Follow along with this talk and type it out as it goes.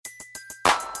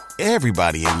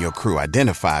Everybody in your crew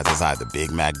identifies as either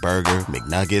Big Mac Burger,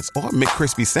 McNuggets, or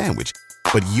McCrispy Sandwich.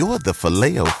 But you're the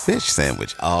Filet-O-Fish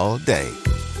Sandwich all day.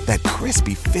 That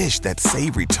crispy fish, that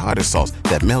savory tartar sauce,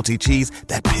 that melty cheese,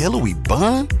 that pillowy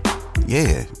bun.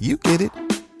 Yeah, you get it.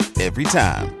 Every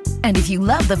time. And if you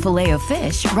love the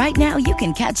Filet-O-Fish, right now you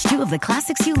can catch two of the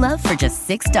classics you love for just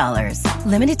 $6.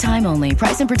 Limited time only.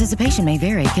 Price and participation may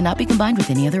vary. Cannot be combined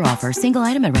with any other offer. Single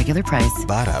item at regular price.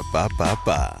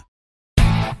 Ba-da-ba-ba-ba.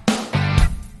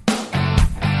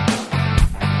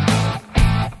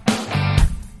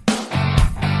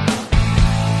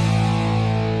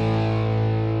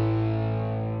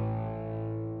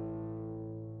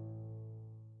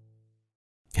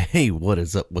 Hey, what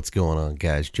is up? What's going on,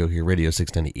 guys? Joe here, Radio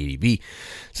 690 ADV,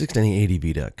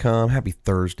 690ADV.com. Happy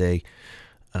Thursday.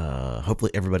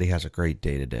 Hopefully everybody has a great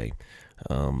day today.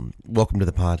 Welcome to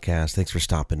the podcast. Thanks for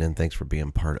stopping in. Thanks for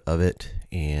being part of it.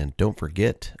 And don't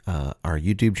forget our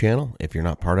YouTube channel. If you're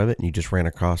not part of it and you just ran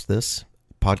across this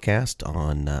podcast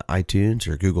on iTunes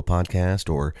or Google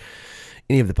Podcast or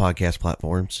any of the podcast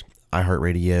platforms,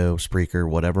 iHeartRadio, Spreaker,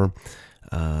 whatever,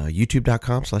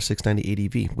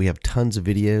 youtube.com/690ADV. We have tons of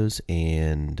videos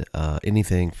and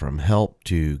anything from help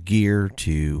to gear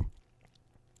to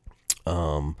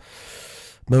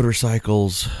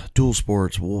motorcycles, dual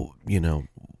sports,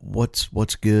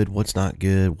 what's good, what's not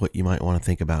good, what you might want to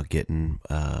think about getting,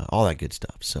 all that good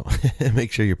stuff. So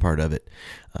make sure you're part of it.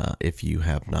 If you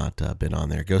have not been on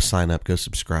there, go sign up, go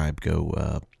subscribe,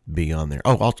 go be on there.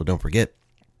 Oh, also don't forget,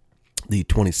 the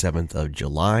 27th of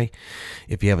July.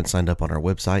 If you haven't signed up on our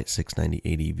website,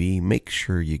 690ADV, make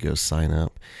sure you go sign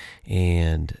up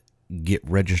and get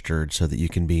registered so that you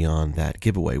can be on that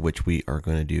giveaway, which we are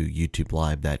going to do YouTube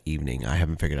Live that evening. I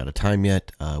haven't figured out a time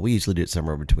yet. We usually do it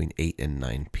somewhere between 8 and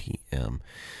 9 p.m.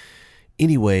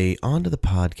 Anyway, on to the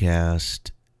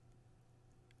podcast.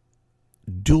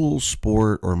 Dual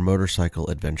sport or motorcycle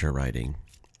adventure riding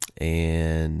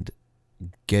and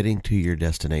getting to your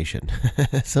destination.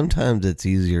 Sometimes it's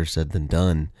easier said than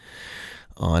done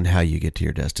on how you get to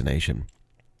your destination.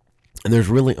 And there's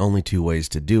really only two ways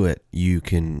to do it. You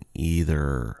can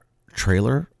either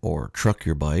trailer or truck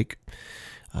your bike,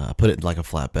 put it in like a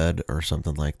flatbed or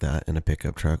something like that in a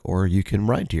pickup truck, or you can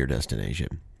ride to your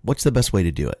destination. What's the best way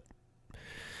to do it?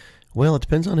 Well, it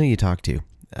depends on who you talk to.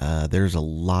 There's a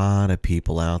lot of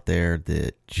people out there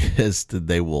that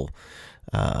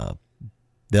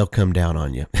they'll come down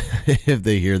on you if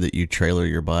they hear that you trailer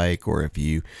your bike or if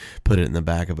you put it in the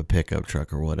back of a pickup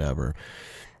truck or whatever.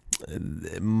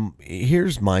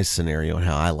 Here's my scenario and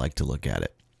how I like to look at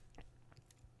it.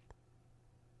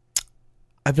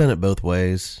 I've done it both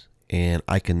ways, and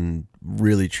I can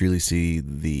really truly see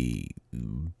the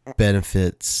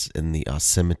benefits and the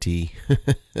awesomeness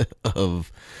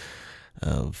of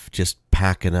just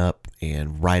packing up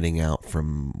and riding out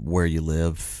from where you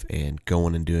live and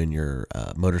going and doing your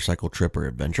motorcycle trip or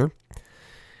adventure,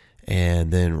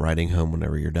 and then riding home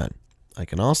whenever you're done. I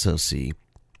can also see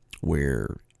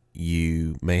where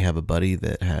you may have a buddy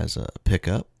that has a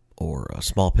pickup or a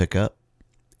small pickup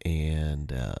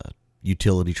and a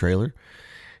utility trailer,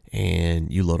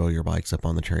 and you load all your bikes up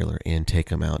on the trailer and take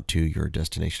them out to your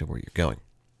destination of where you're going.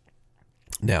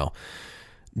 Now,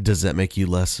 does that make you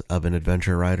less of an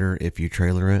adventure rider if you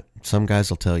trailer it? Some guys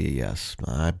will tell you yes.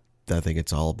 I think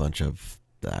it's all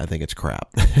I think it's crap,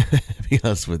 to be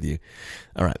honest with you.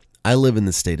 All right. I live in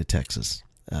the state of Texas.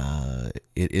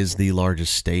 It is the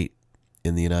largest state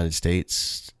in the United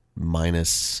States,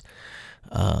 minus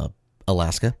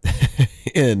Alaska.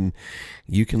 And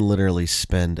you can literally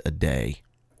spend a day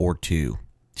or two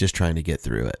just trying to get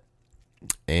through it.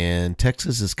 And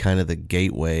Texas is kind of the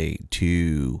gateway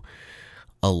to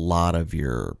a lot of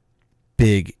your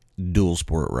big dual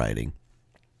sport riding.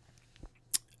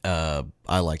 I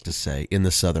like to say in the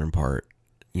southern part,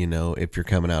 if you're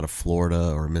coming out of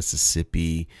Florida or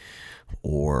Mississippi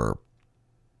or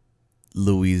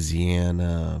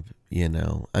Louisiana,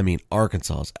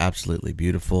 Arkansas is absolutely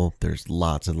beautiful. There's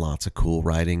lots and lots of cool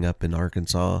riding up in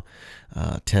Arkansas.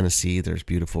 Tennessee, there's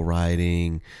beautiful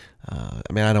riding. I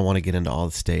don't want to get into all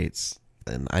the states.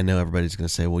 And I know everybody's going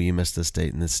to say, well, you missed this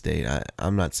state and this state.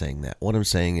 I'm not saying that. What I'm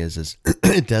saying is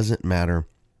it doesn't matter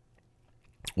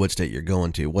what state you're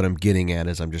going to. What I'm getting at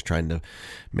is I'm just trying to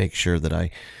make sure that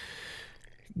I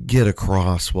get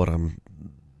across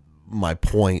my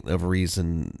point of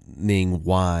reasoning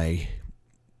why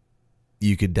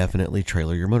you could definitely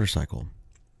trailer your motorcycle.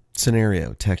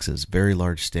 Scenario, Texas, very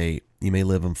large state. You may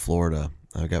live in Florida.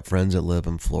 I've got friends that live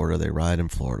in Florida. They ride in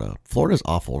Florida. Florida's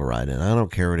awful to ride in. I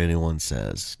don't care what anyone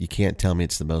says. You can't tell me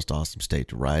it's the most awesome state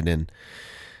to ride in.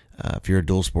 If you're a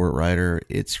dual sport rider,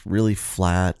 it's really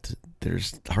flat.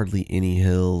 There's hardly any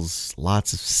hills,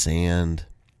 lots of sand.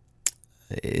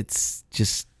 It's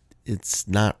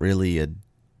not really a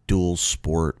dual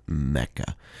sport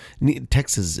mecca.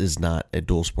 Texas is not a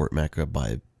dual sport mecca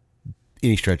by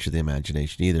any stretch of the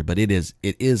imagination either, but it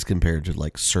is compared to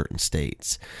like certain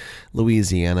states.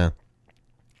 Louisiana,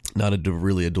 not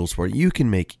really a dual sport. You can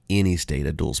make any state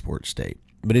a dual sport state.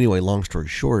 But anyway, long story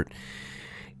short,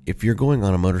 if you're going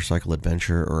on a motorcycle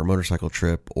adventure or a motorcycle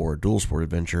trip or a dual sport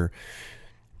adventure,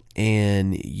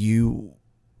 and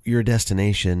your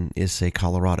destination is, say,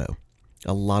 Colorado,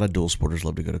 a lot of dual sporters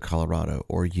love to go to Colorado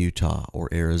or Utah or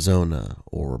Arizona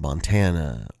or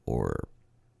Montana or,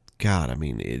 God, I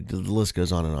mean, the list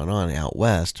goes on and on out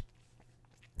west,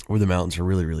 where the mountains are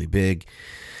really, really big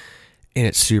and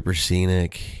it's super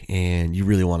scenic, and you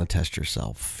really want to test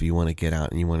yourself. You want to get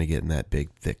out and you want to get in that big,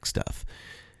 thick stuff.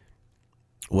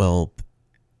 Well,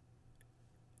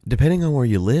 depending on where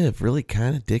you live really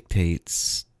kind of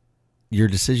dictates your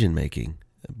decision making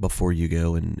before you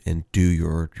go and do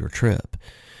your trip.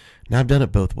 Now, I've done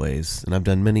it both ways, and I've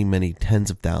done many, many tens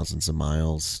of thousands of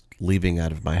miles leaving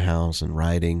out of my house and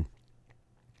riding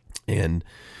and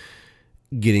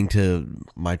getting to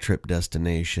my trip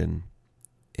destination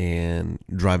and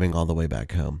driving all the way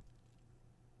back home.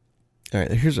 All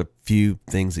right, here's a few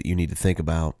things that you need to think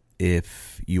about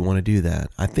if you want to do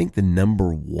that. I think the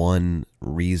number one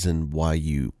reason why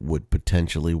you would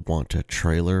potentially want to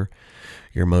trailer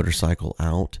your motorcycle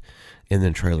out and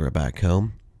then trailer it back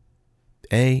home,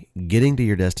 A, getting to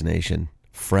your destination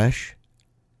fresh,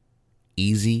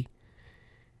 easy,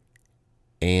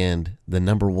 and the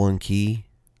number one key,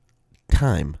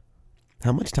 time.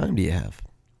 How much time do you have?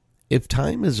 If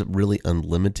time is really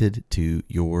unlimited to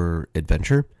your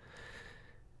adventure,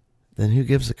 then who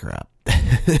gives a crap?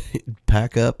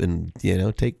 Pack up and,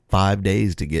 take 5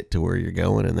 days to get to where you're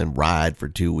going, and then ride for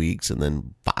 2 weeks and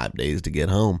then 5 days to get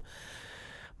home.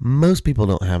 Most people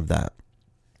don't have that.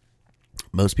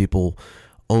 Most people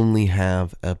only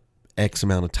have a X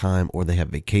amount of time, or they have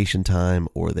vacation time,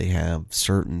 or they have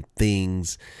certain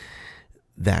things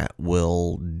that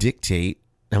will dictate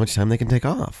how much time they can take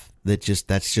off.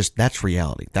 That's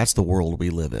reality. That's the world we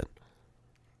live in.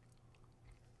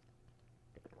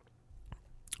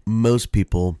 Most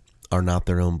people are not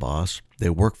their own boss. They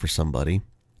work for somebody,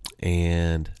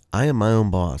 and I am my own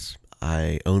boss.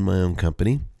 I own my own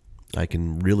company. I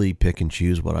can really pick and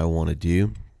choose what I want to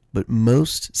do. But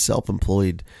most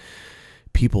self-employed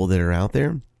people that are out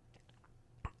there,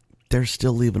 they're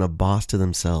still leaving a boss to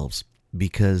themselves.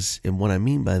 And what I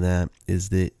mean by that is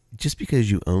that just because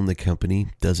you own the company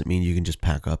doesn't mean you can just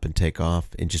pack up and take off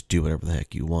and just do whatever the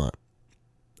heck you want.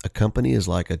 A company is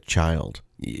like a child.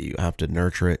 You have to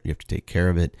nurture it. You have to take care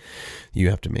of it. You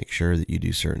have to make sure that you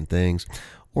do certain things,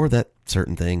 or that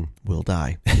certain thing will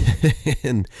die.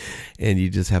 and you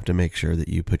just have to make sure that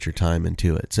you put your time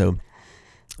into it. So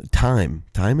time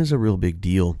is a real big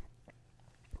deal.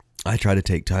 I try to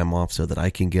take time off so that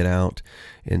I can get out,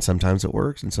 and sometimes it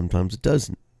works and sometimes it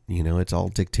doesn't. It's all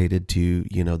dictated to,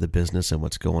 the business and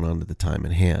what's going on at the time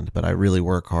at hand. But I really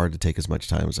work hard to take as much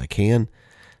time as I can.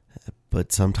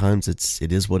 But sometimes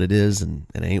it is what it is, and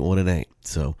it ain't what it ain't.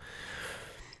 So,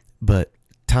 but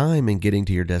time and getting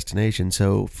to your destination.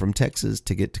 So from Texas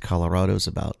to get to Colorado is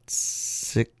about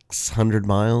 600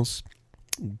 miles,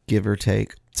 give or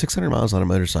take. 600 miles on a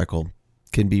motorcycle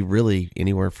can be really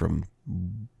anywhere from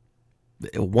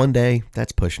 1 day.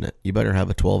 That's pushing it. You better have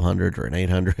a 1200 or an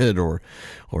 800 or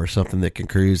something that can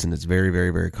cruise, and it's very,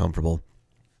 very, very comfortable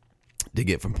to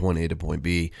get from point A to point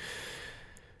B.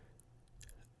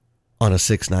 On a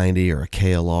 690 or a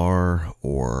KLR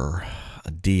or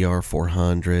a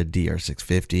DR400,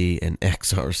 DR650, an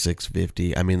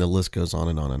XR650. I mean, the list goes on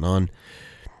and on and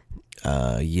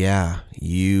on.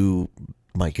 You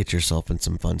might get yourself in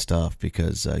some fun stuff,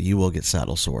 because you will get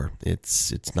saddle sore.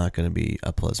 It's not going to be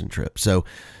a pleasant trip. So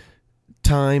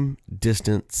time,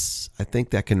 distance, I think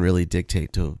that can really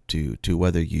dictate to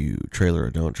whether you trailer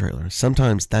or don't trailer.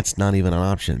 Sometimes that's not even an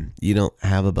option. You don't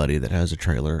have a buddy that has a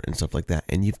trailer and stuff like that,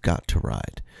 and you've got to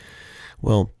ride.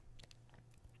 Well,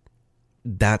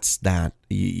 that's that.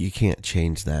 You can't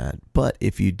change that. But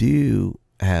if you do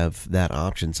have that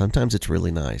option, sometimes it's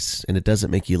really nice, and it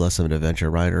doesn't make you less of an adventure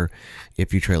rider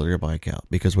if you trailer your bike out,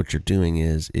 because what you're doing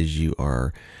is you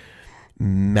are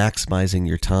maximizing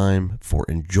your time for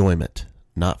enjoyment,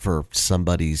 not for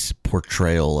somebody's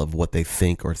portrayal of what they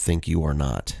think or think you are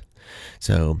not.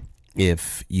 So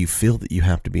if you feel that you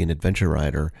have to be an adventure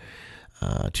rider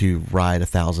to ride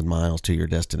 1,000 miles to your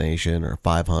destination, or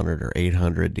 500 or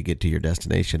 800 to get to your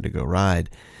destination to go ride,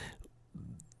 then that's fine. But if you feel that you have to be an adventure rider to ride 1,000 miles to your destination, or 500 or 800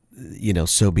 to get to your destination to go ride, then that's fine.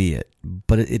 so be it.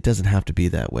 But it doesn't have to be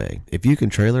that way. If you can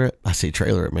trailer it, I say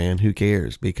trailer it, man. Who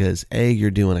cares? Because A,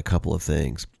 you're doing a couple of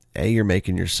things. A, you're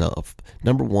making yourself,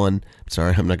 number one,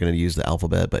 sorry, I'm not going to use the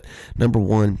alphabet, but number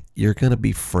one, you're going to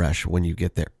be fresh when you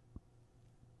get there.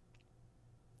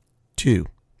 2,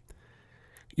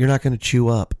 you're not going to chew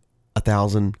up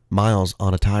 1,000 miles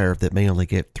on a tire that may only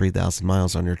get 3,000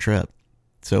 miles on your trip.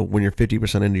 So when you're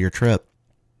 50% into your trip,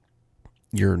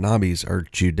 your knobbies are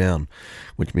chewed down,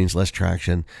 which means less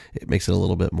traction. It makes it a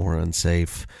little bit more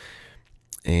unsafe.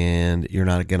 And you're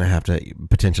not going to have to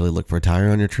potentially look for a tire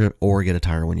on your trip or get a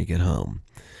tire when you get home.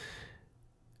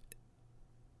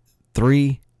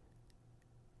 3,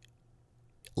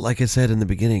 like I said in the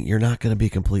beginning, you're not going to be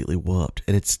completely whooped.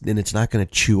 And it's not going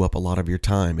to chew up a lot of your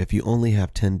time. If you only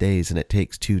have 10 days and it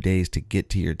takes 2 days to get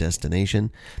to your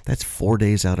destination, that's 4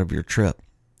 days out of your trip.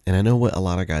 And I know what a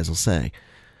lot of guys will say.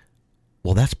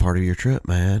 Well, that's part of your trip,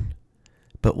 man.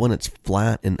 But when it's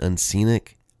flat and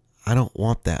unscenic, I don't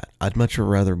want that. I'd much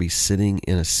rather be sitting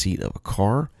in a seat of a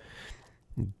car,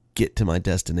 get to my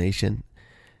destination,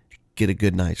 get a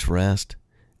good night's rest.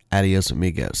 Adios,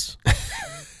 amigos.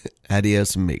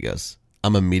 Adios, amigos.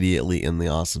 I'm immediately in the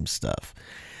awesome stuff.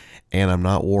 And I'm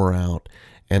not wore out,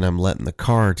 and I'm letting the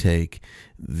car take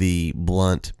the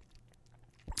blunt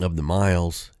of the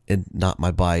miles and not my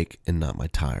bike and not my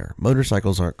tire.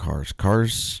 Motorcycles aren't cars.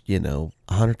 Cars,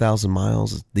 100,000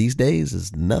 miles these days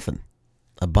is nothing.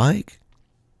 A bike,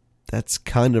 that's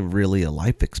kind of really a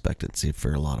life expectancy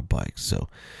for a lot of bikes. So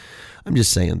I'm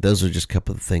just saying, those are just a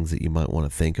couple of things that you might want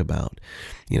to think about.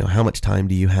 How much time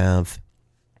do you have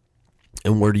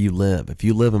and where do you live? If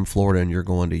you live in Florida and you're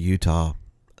going to Utah,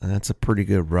 that's a pretty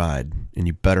good ride, and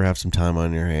you better have some time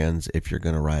on your hands if you're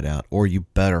going to ride out, or you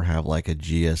better have like a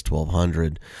GS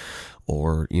 1200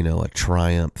 or, a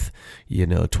Triumph,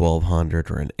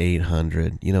 1200 or an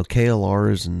 800,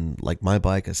 KLRs, and like my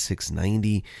bike, a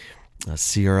 690, a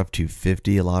CRF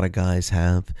 250, a lot of guys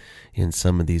have in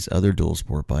some of these other dual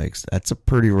sport bikes. That's a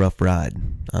pretty rough ride.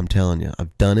 I'm telling you,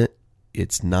 I've done it.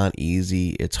 It's not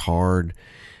easy. It's hard.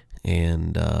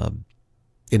 And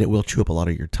it will chew up a lot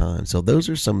of your time. So those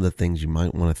are some of the things you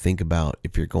might want to think about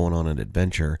if you're going on an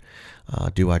adventure.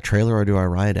 Do I trailer or do I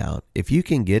ride out? If you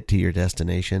can get to your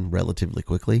destination relatively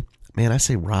quickly, man, I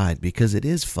say ride, because it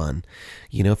is fun.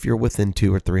 If you're within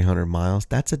 200 or 300 miles,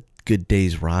 that's a good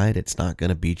day's ride. It's not going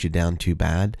to beat you down too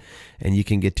bad, and you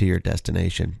can get to your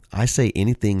destination. I say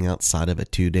anything outside of a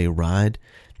 2-day ride,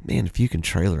 man, if you can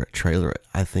trailer it.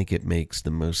 I think it makes the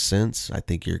most sense. I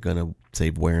think you're going to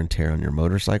save wear and tear on your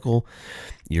motorcycle,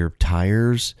 your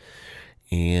tires,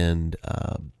 and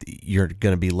you're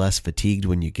going to be less fatigued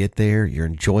when you get there. Your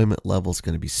enjoyment level is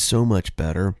going to be so much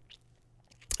better.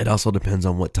 It also depends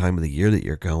on what time of the year that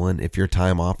you're going. If your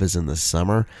time off is in the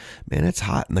summer, man, it's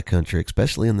hot in the country,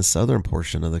 especially in the southern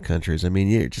portion of the countries. I mean,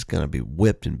 you're just going to be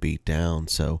whipped and beat down.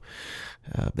 So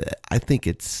I think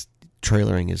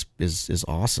trailering is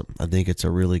awesome. I think it's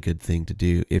a really good thing to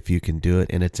do if you can do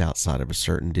it and it's outside of a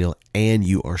certain deal and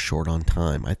you are short on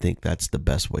time. I think that's the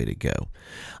best way to go.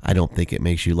 I don't think it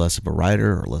makes you less of a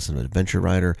rider or less of an adventure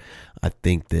rider. I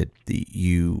think that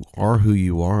you are who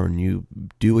you are and you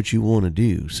do what you want to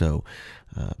do. So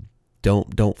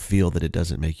don't feel that it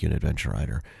doesn't make you an adventure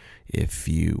rider if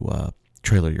you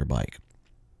trailer your bike.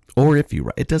 Or if you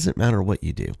ride. It doesn't matter what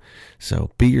you do. So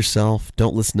be yourself.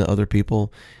 Don't listen to other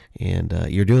people. And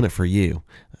you're doing it for you.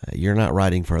 You're not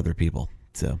riding for other people.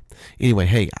 So anyway,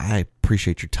 hey, I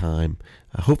appreciate your time.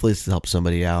 Hopefully this helps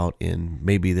somebody out, and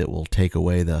maybe that will take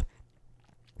away the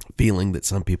feeling that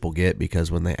some people get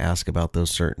because when they ask about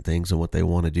those certain things and what they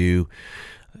want to do,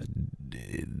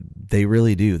 they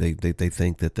really do. They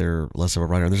think that they're less of a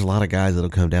rider. And there's a lot of guys that'll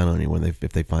come down on you if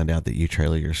they find out that you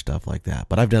trailer your stuff like that.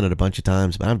 But I've done it a bunch of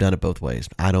times, but I've done it both ways.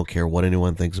 I don't care what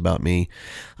anyone thinks about me.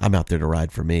 I'm out there to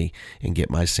ride for me and get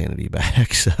my sanity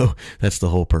back. So that's the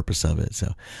whole purpose of it.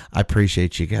 So I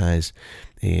appreciate you guys.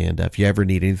 And if you ever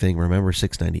need anything, remember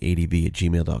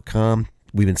 690adv@gmail.com.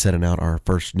 We've been sending out our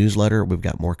first newsletter. We've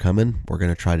got more coming. We're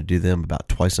going to try to do them about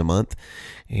twice a month,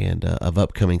 and of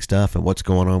upcoming stuff and what's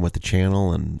going on with the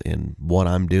channel and what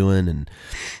I'm doing. And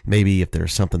maybe if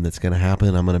there's something that's going to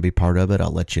happen, I'm going to be part of it. I'll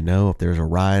let you know if there's a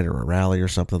ride or a rally or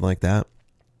something like that.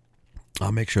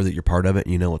 I'll make sure that you're part of it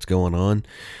and you know what's going on.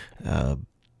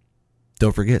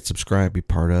 Don't forget, subscribe, be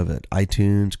part of it.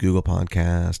 iTunes, Google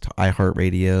Podcast,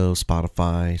 iHeartRadio,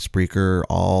 Spotify, Spreaker,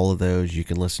 all of those. You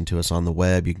can listen to us on the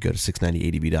web. You can go to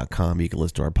 690adv.com. You can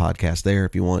listen to our podcast there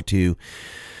if you want to.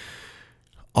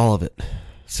 All of it.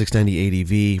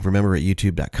 690adv. Remember at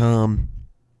youtube.com.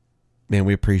 Man,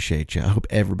 we appreciate you. I hope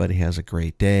everybody has a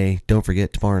great day. Don't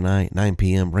forget, tomorrow night, 9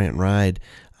 p.m., Rant and Ride.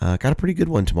 Got a pretty good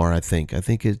one tomorrow, I think. I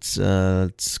think it's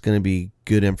going to be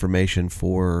good information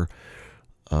for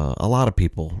a lot of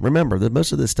people. Remember that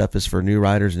most of this stuff is for new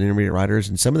riders and intermediate riders,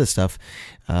 and some of this stuff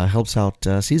helps out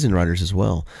seasoned riders as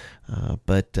well.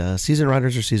 But seasoned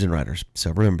riders are seasoned riders,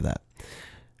 so remember that.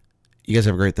 You guys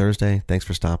have a great Thursday. Thanks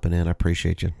for stopping in. I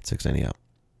appreciate you. 690 out.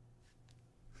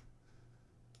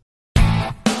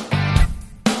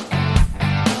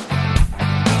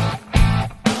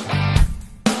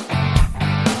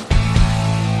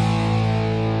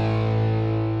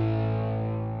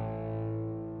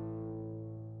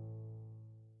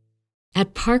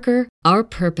 At Parker, our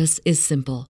purpose is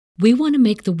simple. We want to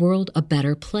make the world a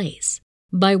better place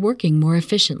by working more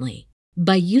efficiently,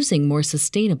 by using more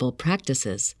sustainable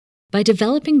practices, by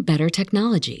developing better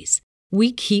technologies.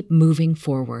 We keep moving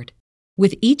forward.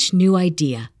 With each new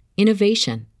idea,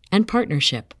 innovation, and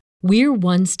partnership, we're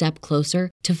one step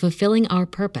closer to fulfilling our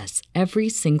purpose every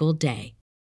single day.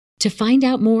 To find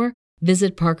out more,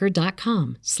 visit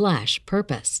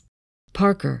parker.com/purpose.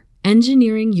 Parker,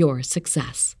 engineering your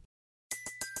success.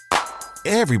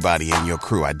 Everybody in your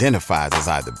crew identifies as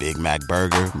either Big Mac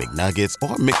Burger, McNuggets,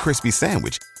 or McCrispy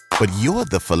Sandwich. But you're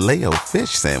the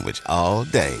Filet-O-Fish Sandwich all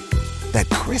day. That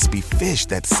crispy fish,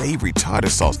 that savory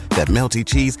tartar sauce, that melty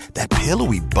cheese, that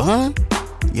pillowy bun.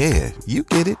 Yeah, you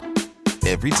get it.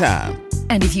 Every time.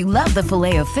 And if you love the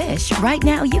Filet-O-Fish, right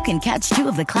now you can catch 2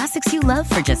 of the classics you love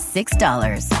for just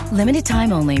 $6. Limited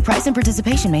time only. Price and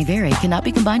participation may vary. Cannot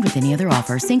be combined with any other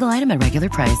offer. Single item at regular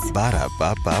price.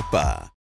 Ba-da-ba-ba-ba.